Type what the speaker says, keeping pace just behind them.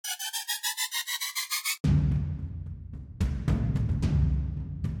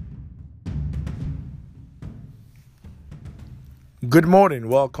Good morning.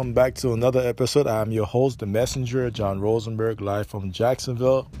 Welcome back to another episode. I'm your host, the messenger, John Rosenberg, live from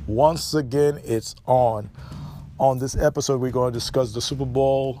Jacksonville. Once again, it's on. On this episode, we're going to discuss the Super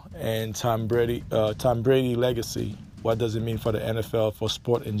Bowl and Tom Brady legacy. What does it mean for the NFL, for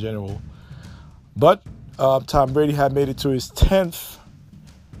sport in general? But Tom Brady had made it to his 10th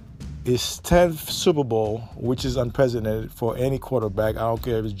Super Bowl, which is unprecedented for any quarterback. I don't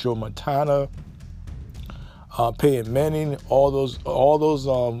care if it's Joe Montana, Peyton Manning, all those,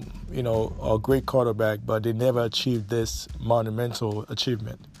 great quarterback, but they never achieved this monumental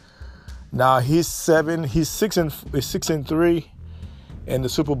achievement. Now he's 6-3 in the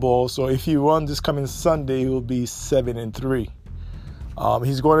Super Bowl. So if he won this coming Sunday, he will be 7-3.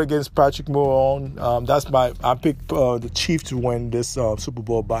 He's going against Patrick Mahomes. I picked the Chiefs to win this Super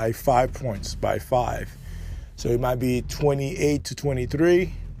Bowl by 5 points, by 5. So it might be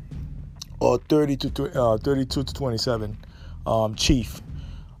 28-23. Or 32-27, Chief.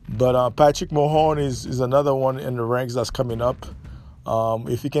 But Patrick Mahomes is another one in the ranks that's coming up.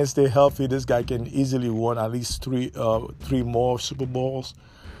 If he can stay healthy, this guy can easily win at least three more Super Bowls.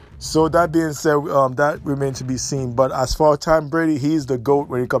 So that being said, that remains to be seen. But as far as Tom Brady, he's the GOAT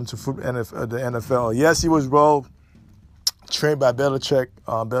when it comes to the NFL. Yes, he was well trained by Belichick.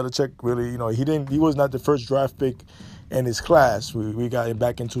 Belichick really, he was not the first draft pick in his class. We got him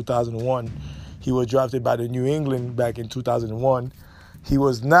back in 2001. He was drafted by the New England back in 2001. He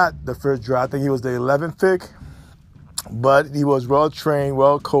was not the first draft. I think he was the 11th pick. But he was well-trained,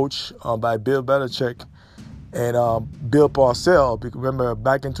 well-coached by Bill Belichick and Bill Parcells. Remember,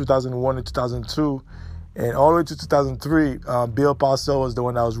 back in 2001 and 2002, and all the way to 2003, Bill Parcells was the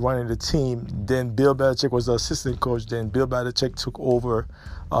one that was running the team. Then Bill Belichick was the assistant coach. Then Bill Belichick took over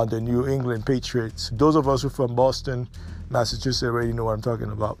the New England Patriots. Those of us who are from Boston, Massachusetts already know what I'm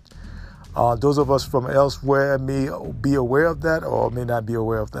talking about. Those of us from elsewhere may be aware of that or may not be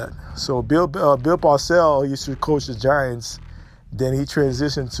aware of that. So Bill Parcells used to coach the Giants. Then he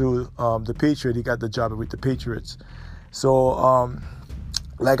transitioned to the Patriots. He got the job with the Patriots. So,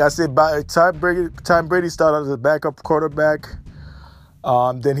 like I said, Tom Brady started as a backup quarterback.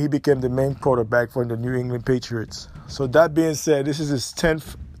 Then he became the main quarterback for the New England Patriots. So that being said, this is his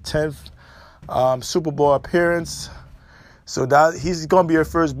 10th Super Bowl appearance. So that he's going to be a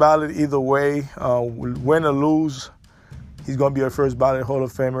first ballot either way. Win or lose, he's going to be a first ballot Hall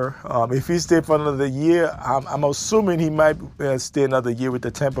of Famer. If he stays for another year, I'm assuming he might stay another year with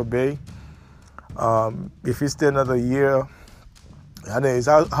the Tampa Bay. If he stays another year, I think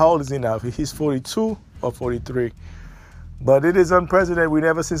how old is he now? He's 42 or 43. But it is unprecedented. We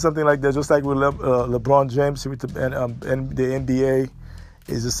never seen something like that. Just like with LeBron James with the NBA,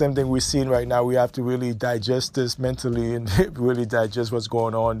 is the same thing we're seeing right now. We have to really digest this mentally and really digest what's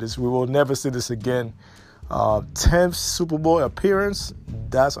going on. We will never see this again. 10th Super Bowl appearance,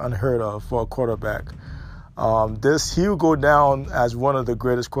 that's unheard of for a quarterback. He'll go down as one of the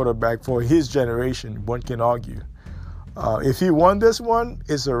greatest quarterbacks for his generation. One can argue. If he won this one,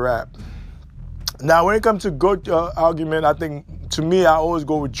 it's a wrap. Now, when it comes to good argument, I think, to me, I always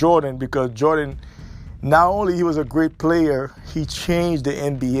go with Jordan because Jordan, not only he was a great player, he changed the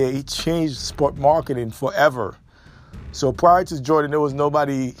NBA. He changed sport marketing forever. So prior to Jordan, there was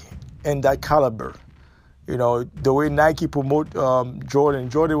nobody in that caliber. The way Nike promote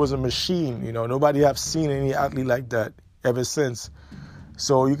Jordan was a machine. Nobody have seen any athlete like that ever since.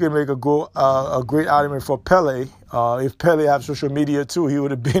 So you can make a great argument for Pele. If Pele had social media too, he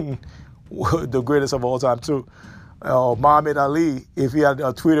would have been the greatest of all time too. Muhammad Ali, if he had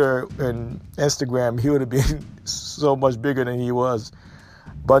Twitter and Instagram, he would have been so much bigger than he was.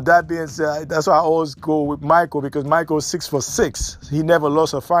 But that being said, that's why I always go with Michael because Michael's 6'6". He never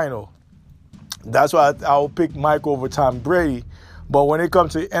lost a final. That's why I'll pick Michael over Tom Brady. But when it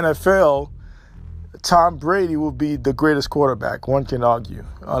comes to NFL, Tom Brady will be the greatest quarterback. One can argue.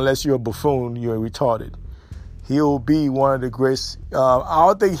 Unless you're a buffoon, you're retarded. He'll be one of the greatest. I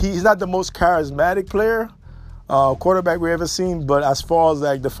don't think he's not the most charismatic player, quarterback we ever seen. But as far as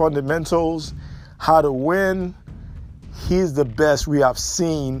like the fundamentals, how to win, he's the best we have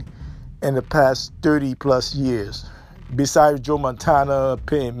seen in the past 30 plus years. Besides Joe Montana,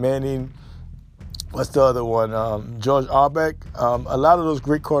 Peyton Manning, what's the other one? George Aubeck. A lot of those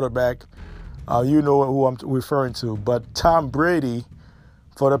great quarterbacks, you know who I'm referring to. But Tom Brady,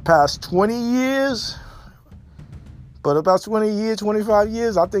 for the past 20 years, 25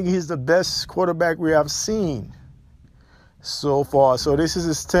 years, I think he's the best quarterback we have seen so far. So this is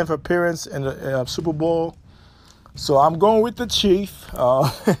his 10th appearance in the Super Bowl. So I'm going with the Chief,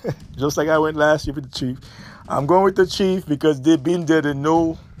 just like I went last year with the Chief. I'm going with the Chief because they've been there to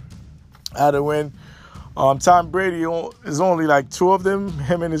know how to win. Tom Brady is only like two of them.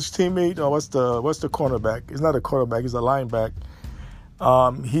 Him and his teammate. What's the cornerback? It's not a quarterback. He's a lineback.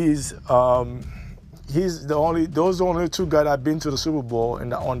 He's the only. Those are the only two guys that been to the Super Bowl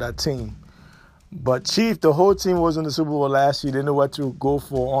on that team. But Chief, the whole team was in the Super Bowl last year. They didn't know what to go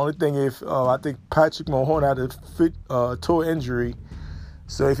for. Only thing, if I think Patrick Mahomes had a toe injury,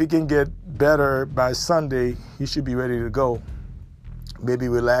 so if he can get better by Sunday, he should be ready to go. Maybe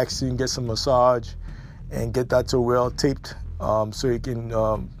relaxing, get some massage, and get that toe well taped so he can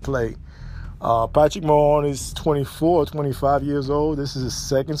play. Patrick Mahomes is 24, 25 years old. This is his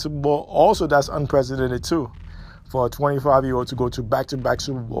second Super Bowl. Also, that's unprecedented too, for a 25-year-old to go to back-to-back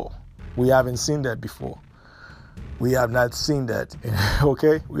Super Bowl. We haven't seen that before. We have not seen that.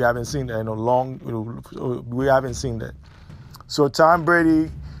 Okay, we haven't seen that in a long. We haven't seen that. So Tom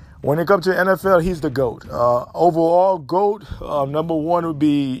Brady, when it comes to NFL, he's the GOAT. Overall GOAT, number one would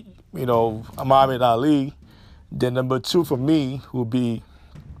be Muhammad Ali. Then number two for me would be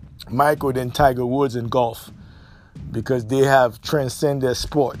Michael, then Tiger Woods in golf, because they have transcended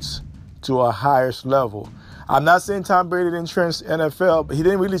sports to a higher level. I'm not saying Tom Brady didn't NFL, but he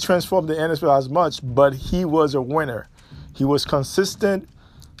didn't really transform the NFL as much, but he was a winner. He was consistent.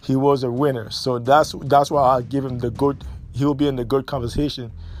 He was a winner. So that's why I give him the good. He'll be in the good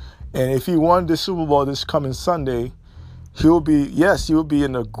conversation. And if he won the Super Bowl this coming Sunday, he'll be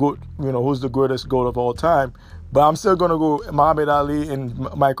in the good, who's the greatest GOAT of all time. But I'm still going to go Muhammad Ali and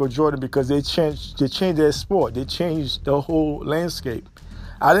Michael Jordan, because they changed their sport. They changed the whole landscape.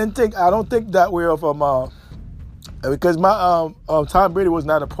 I don't think that way of because Tom Brady was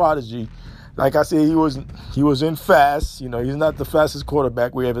not a prodigy. Like I said, he was in fast. He's not the fastest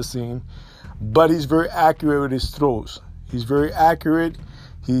quarterback we ever seen, but he's very accurate with his throws. He's very accurate.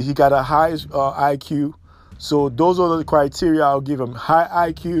 He got a high IQ. So those are the criteria I'll give him: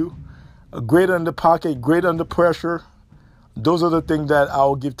 high IQ, great under pocket, great under pressure. Those are the things that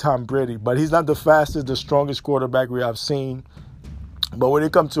I'll give Tom Brady. But he's not the fastest, the strongest quarterback we have seen. But when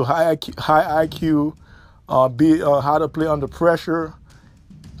it comes to high IQ, how to play under pressure,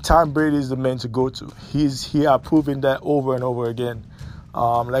 Tom Brady is the man to go to. He has proven that over and over again.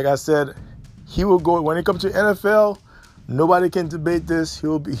 Like I said, he will go. When it comes to NFL, nobody can debate this.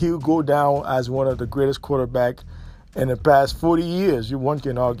 He'll go down as one of the greatest quarterbacks in the past 40 years. One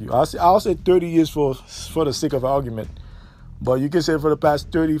can argue. I'll say 30 years for the sake of argument. But you can say for the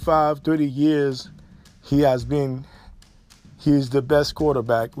past 30 years, he's the best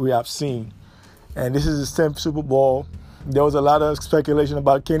quarterback we have seen. And this is his 10th Super Bowl. There was a lot of speculation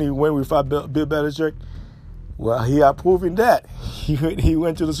about can he win without Bill Belichick. Well, he had proven that. He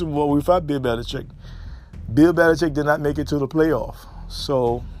went to the Super Bowl without Bill Belichick. Bill Belichick did not make it to the playoff.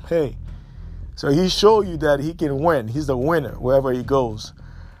 So, hey. So he showed you that he can win. He's the winner wherever he goes.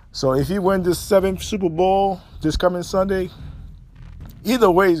 So if he wins the 7th Super Bowl this coming Sunday, either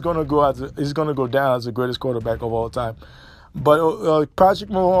way he's going to go down as the greatest quarterback of all time. But Patrick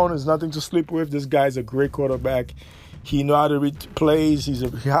Mahomes is nothing to sleep with. This guy's a great quarterback. He knows how to read plays. He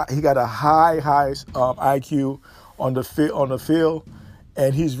got a high IQ on the field,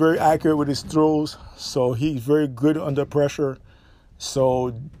 and he's very accurate with his throws. So he's very good under pressure.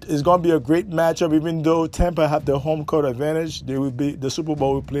 So it's going to be a great matchup. Even though Tampa have the home court advantage, the Super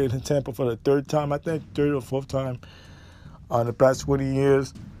Bowl we played in Tampa for the third or fourth time in the past 20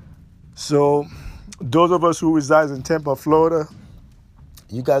 years. So those of us who reside in Tampa, Florida,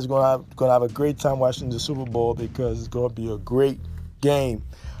 you guys are gonna have a great time watching the Super Bowl, because it's gonna be a great game.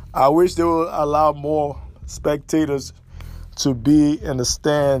 I wish they would allow more spectators to be in the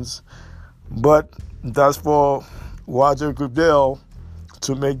stands, but that's for Roger Goodell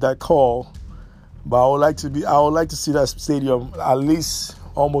to make that call. But I would like to see that stadium at least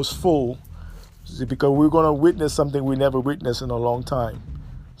almost full, because we're gonna witness something we never witnessed in a long time.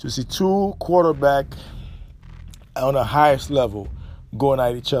 To see two quarterbacks on the highest level going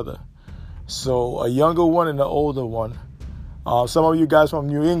at each other. So a younger one and an older one. Some of you guys from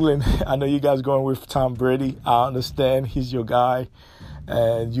New England, I know you guys going with Tom Brady. I understand, he's your guy.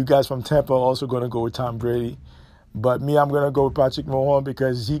 And you guys from Tampa are also going to go with Tom Brady. But me, I'm going to go with Patrick Mahomes,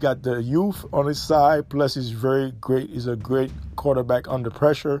 because he got the youth on his side. Plus, he's very great. He's a great quarterback under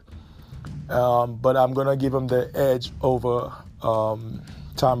pressure. But I'm going to give him the edge over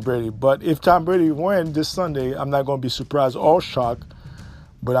Tom Brady. But if Tom Brady wins this Sunday, I'm not going to be surprised or shocked.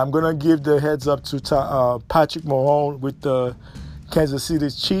 But I'm going to give the heads up to Patrick Mahomes with the Kansas City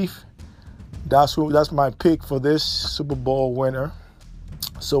Chiefs. That's my pick for this Super Bowl winner.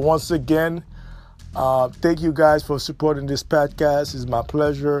 So once again, thank you guys for supporting this podcast. It's my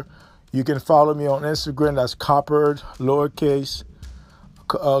pleasure. You can follow me on Instagram. That's colored, lowercase,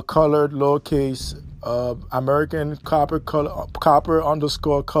 American copper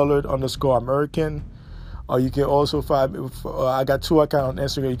underscore colored underscore American. Or you can also find me. I got 2 accounts on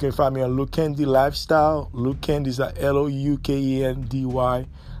Instagram. You can find me on Luke Kendi Lifestyle. Luke Kendi is LOUKENDY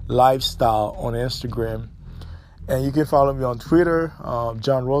Lifestyle on Instagram. And you can follow me on Twitter,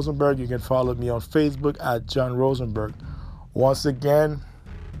 John Rosenberg. You can follow me on Facebook at John Rosenberg. Once again,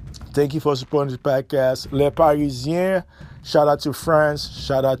 thank you for supporting this podcast. Les Parisiens, shout out to France,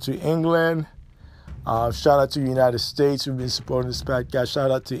 shout out to England, shout out to the United States who've been supporting this podcast.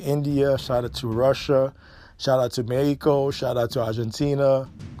 Shout out to India, shout out to Russia, shout out to Mexico, shout out to Argentina,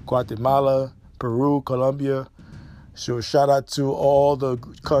 Guatemala, Peru, Colombia. So shout out to all the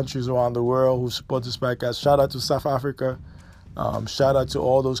countries around the world who support this podcast. Shout out to South Africa. Shout out to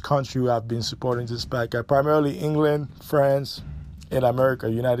all those countries who have been supporting this podcast, primarily England, France, and America,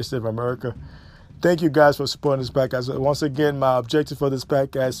 United States of America. Thank you guys for supporting this podcast. Once again, my objective for this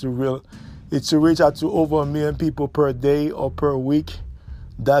podcast is to reach out to over 1 million people per day or per week.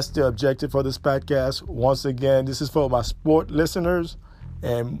 That's the objective for this podcast. Once again, this is for my sport listeners,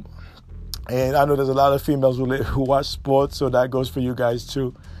 and I know there's a lot of females who watch sports, so that goes for you guys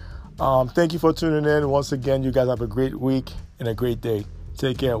too. Thank you for tuning in. Once again, you guys have a great week and a great day.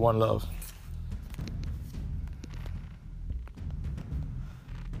 Take care. One love.